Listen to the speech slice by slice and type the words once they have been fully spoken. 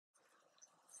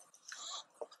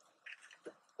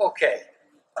Okay.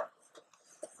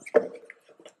 It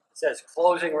says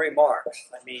closing remarks.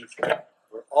 That means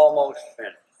we're almost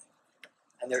finished.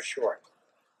 And they're short.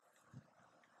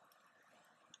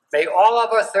 May all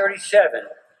of our 37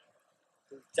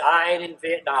 who died in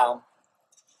Vietnam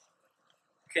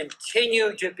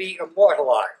continue to be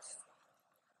immortalized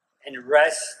and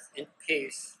rest in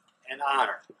peace and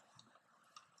honor.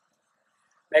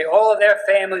 May all of their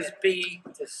families be,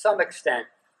 to some extent,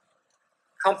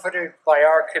 comforted by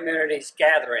our community's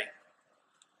gathering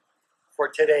for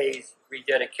today's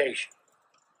rededication.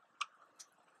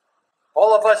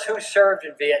 All of us who served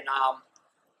in Vietnam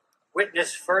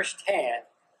witnessed firsthand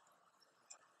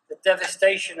the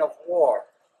devastation of war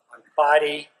on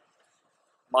body,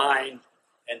 mind,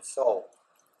 and soul.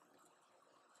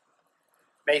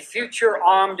 May future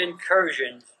armed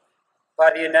incursions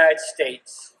by the United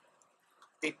States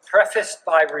be prefaced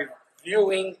by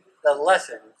reviewing the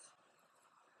lessons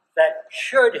that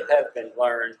should have been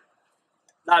learned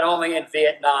not only in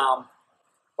Vietnam,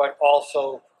 but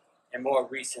also in more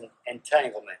recent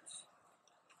entanglements.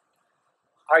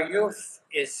 Our youth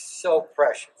is so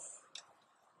precious.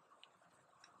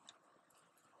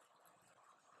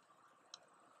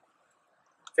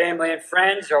 Family and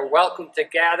friends are welcome to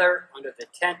gather under the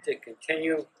tent to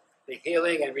continue the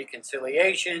healing and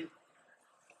reconciliation.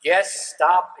 Guests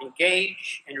stop,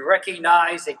 engage, and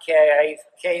recognize the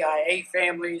KIA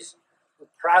families who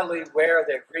proudly wear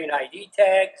their green ID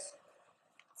tags.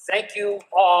 Thank you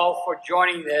all for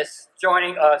joining us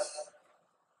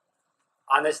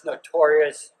on this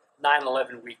notorious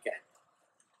 9/11 weekend.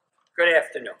 Good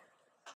afternoon.